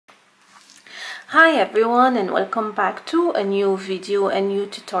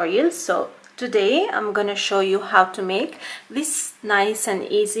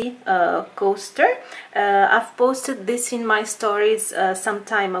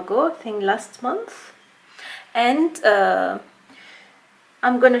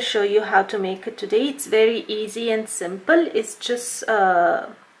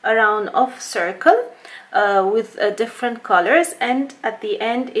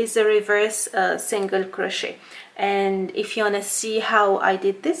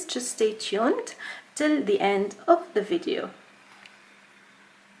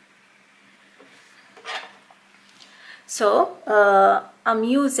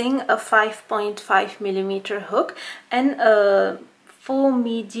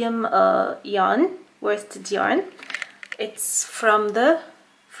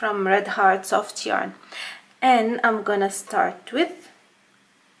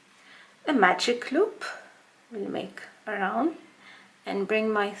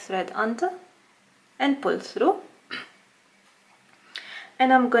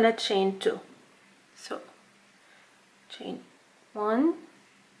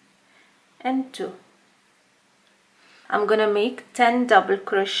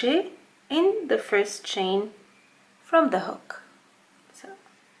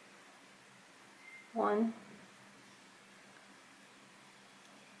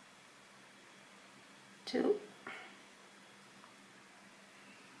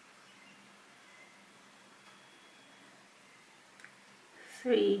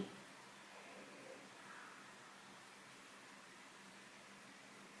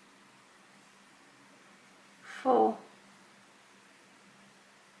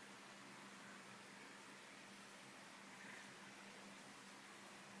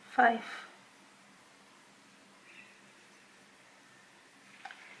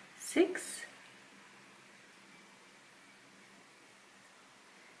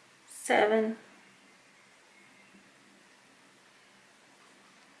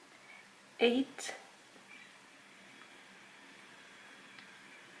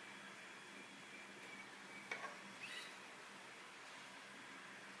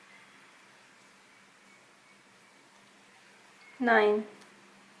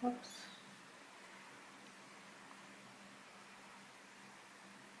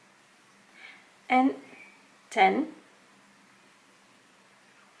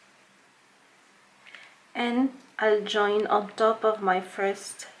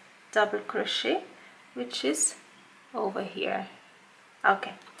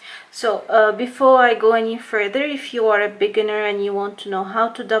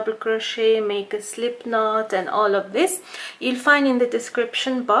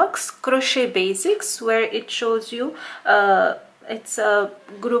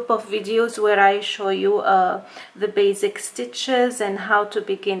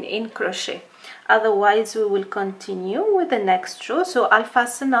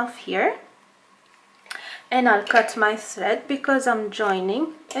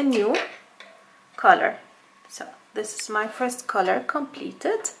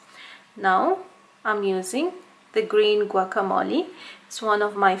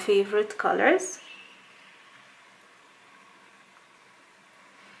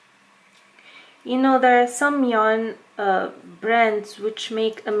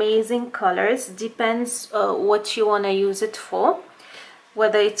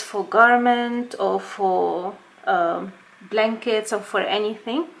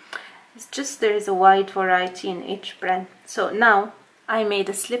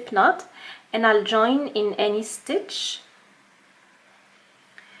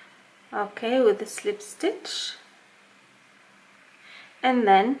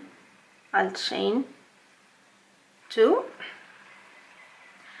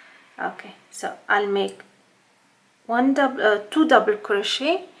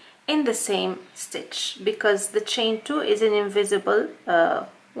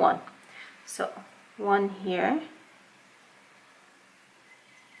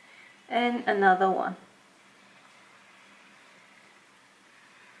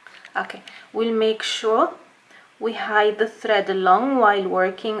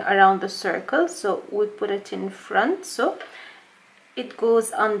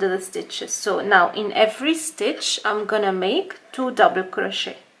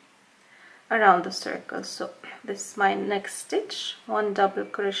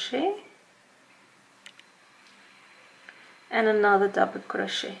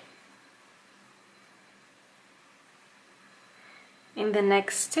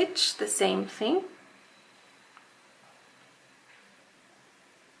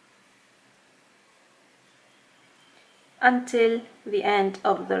until the end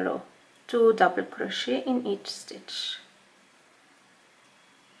of the row. 2 double crochet in each stitch,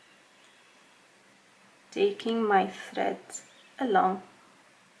 taking my thread along.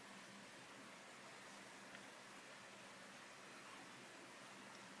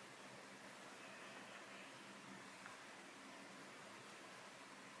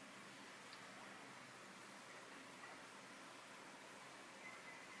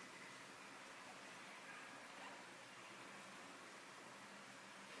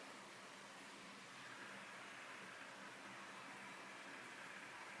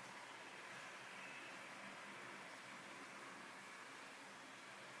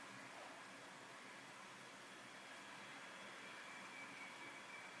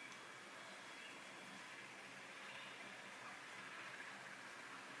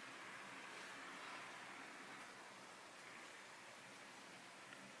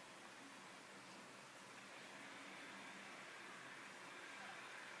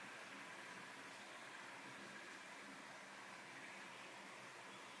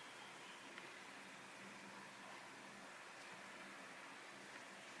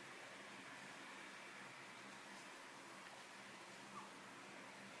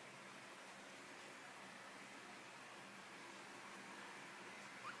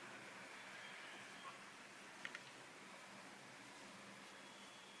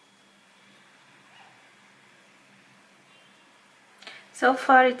 So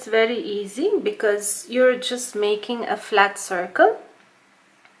far it's very easy because you're just making a flat circle.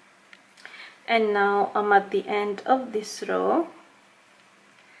 And now I'm at the end of this row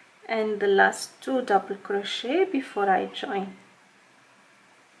and the last 2 double crochet before I join.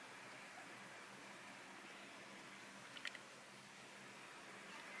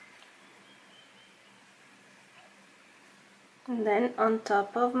 And then on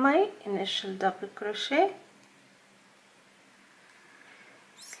top of my initial double crochet,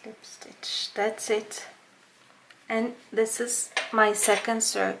 slip stitch. That's it. And this is my second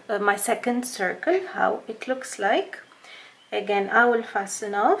circle, how it looks like. Again, I will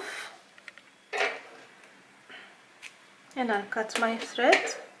fasten off and I'll cut my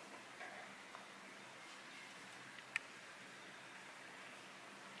thread.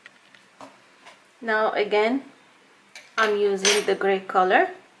 Now again, I'm using the gray color.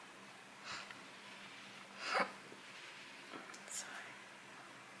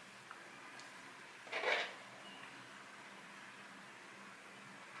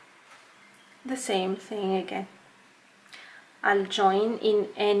 The same thing again. I'll join in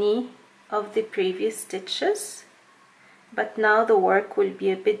any of the previous stitches, but now the work will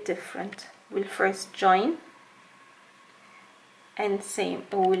be a bit different. We'll first join and same,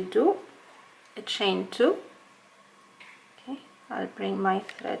 we'll do a chain 2. Okay, I'll bring my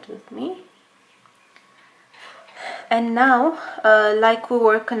thread with me. And now, like we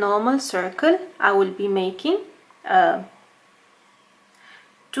work a normal circle, I will be making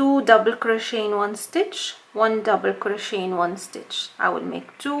 2 double crochet in 1 stitch, 1 double crochet in 1 stitch. I will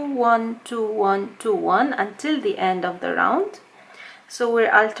make 2 1 2 1 2 1 until the end of the round. So we're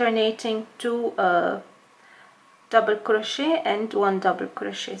alternating 2 double crochet and 1 double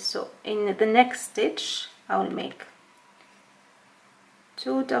crochet. So in the next stitch I will make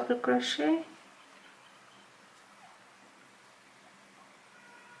 2 double crochet,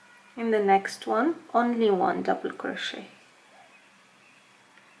 in the next one only 1 double crochet,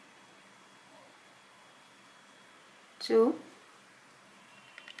 2,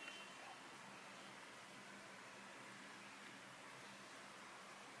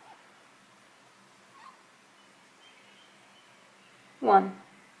 1,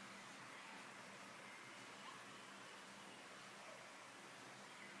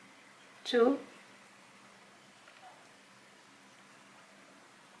 2,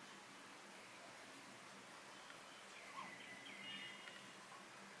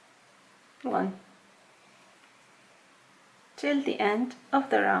 1 till the end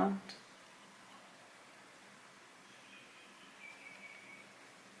of the round.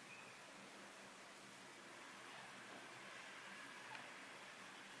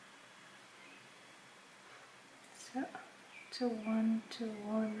 So 2 1 2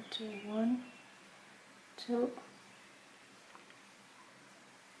 1 2 1 2,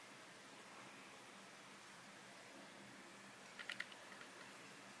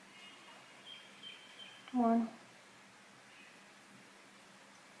 1,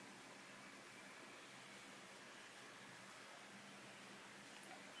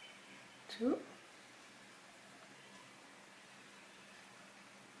 2,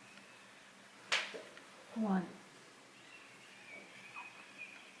 1.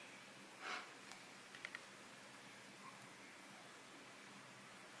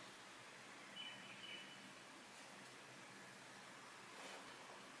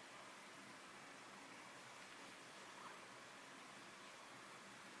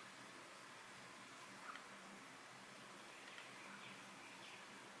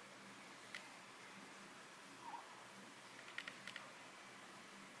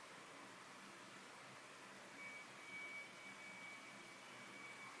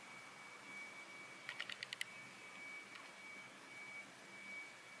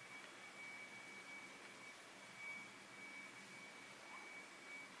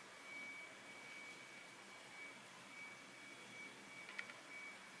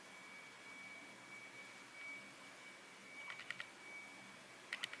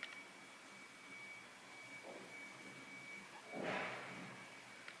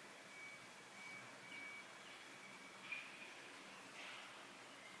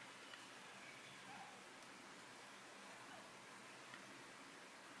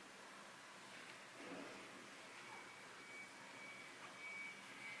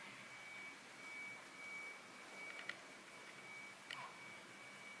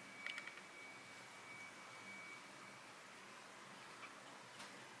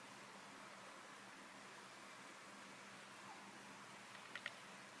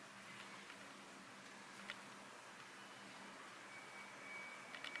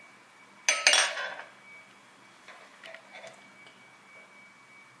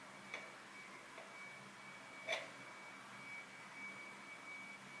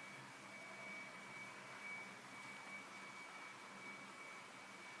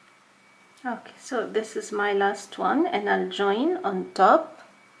 Okay, so this is my last one, and I'll join on top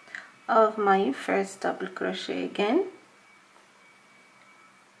of my first double crochet again.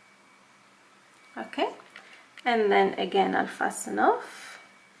 Okay, and then again I'll fasten off,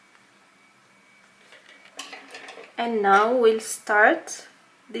 and now we'll start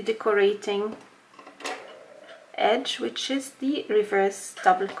the decorating edge, which is the reverse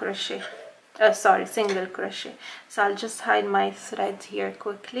double crochet, sorry, single crochet. So I'll just hide my thread here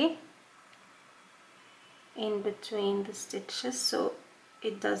quickly in between the stitches so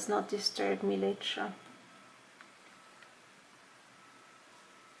it does not disturb me later on.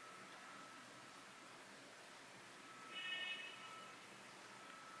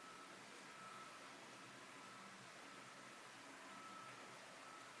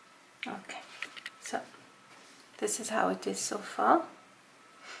 Okay, so this is how it is so far.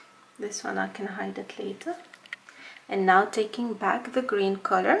 This one I can hide it later. And now taking back the green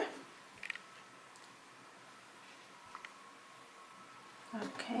color.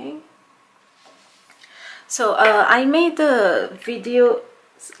 Okay, so I made a video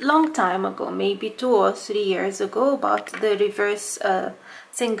long time ago, maybe 2 or 3 years ago, about the reverse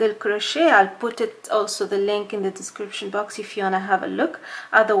single crochet. I'll put it also the link in the description box if you want to have a look.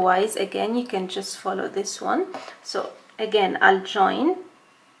 Otherwise, again, you can just follow this one. So again, I'll join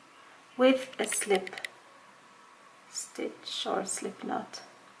with a slip stitch or slip knot.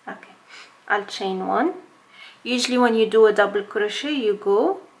 Okay, I'll chain one. Usually when you do a double crochet, you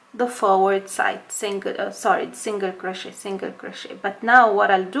go the forward side, single crochet. But now what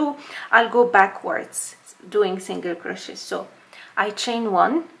I'll do, I'll go backwards doing single crochet. So I chain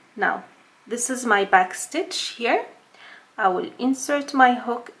one. Now this is my back stitch here. I will insert my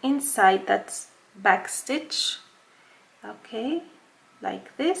hook inside that back stitch. Okay,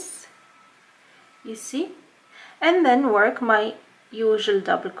 like this, you see, and then work my usual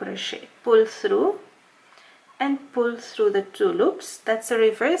double crochet, pull through and pull through the 2 loops. That's a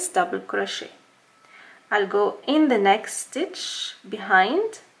reverse double crochet. I'll go in the next stitch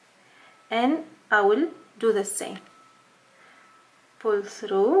behind and I will do the same, pull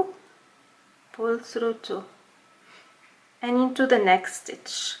through 2 and into the next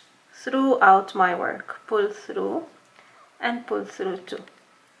stitch throughout my work, pull through and pull through 2.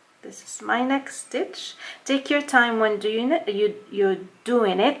 This is my next stitch. Take your time when doing it, you're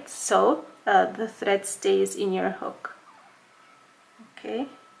doing it so the thread stays in your hook. Okay,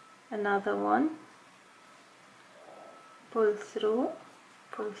 another one, pull through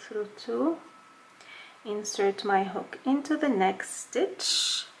 2, insert my hook into the next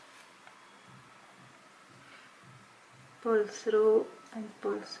stitch, pull through and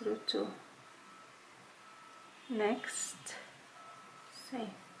pull through 2, next,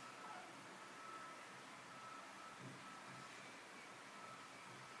 same.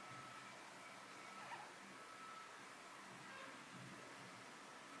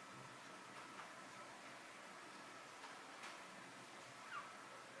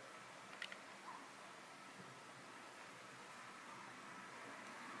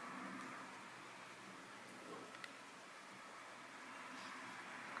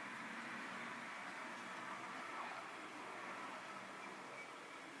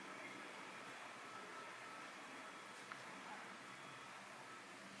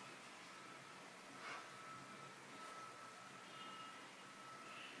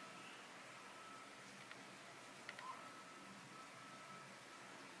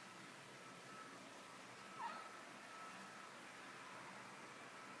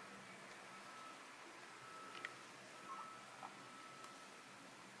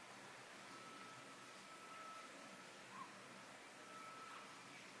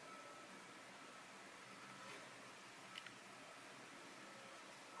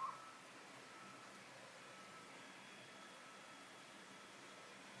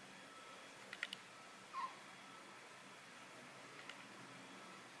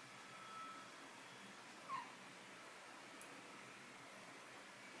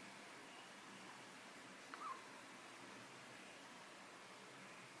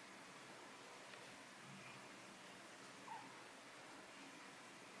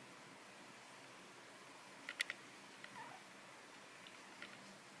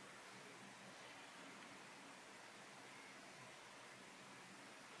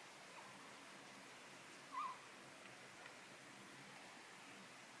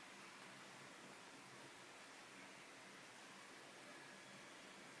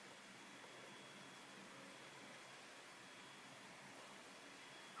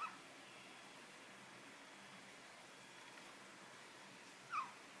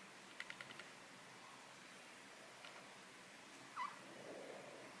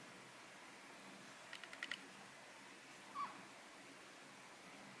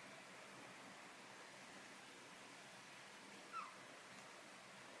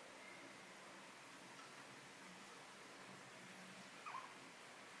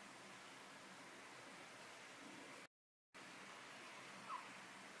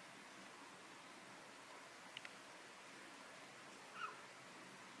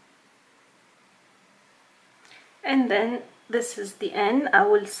 and then this is the end. I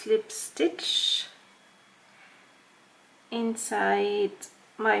will slip stitch inside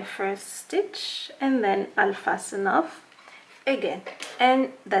my first stitch and then I'll fasten off again,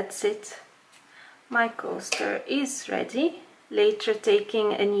 and that's it. My coaster is ready. Later,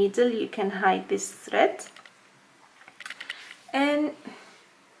 taking a needle, you can hide this thread, and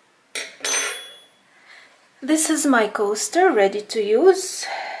this is my coaster ready to use.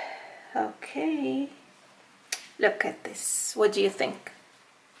 Okay, look at this. What do you think?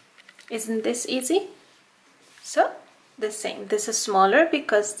 Isn't this easy? So the same, this is smaller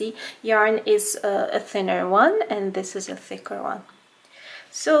because the yarn is a thinner one and this is a thicker one.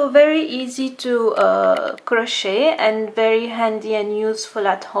 So very easy to crochet and very handy and useful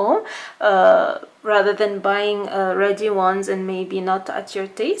at home, rather than buying ready ones and maybe not at your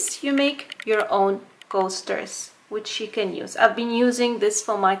taste. You make your own coasters which you can use. I've been using this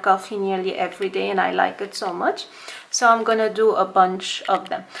for my coffee nearly every day and I like it so much, so I'm gonna do a bunch of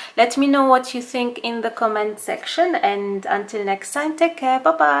them. Let me know what you think in the comment section, and until next time, take care,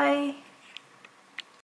 bye bye.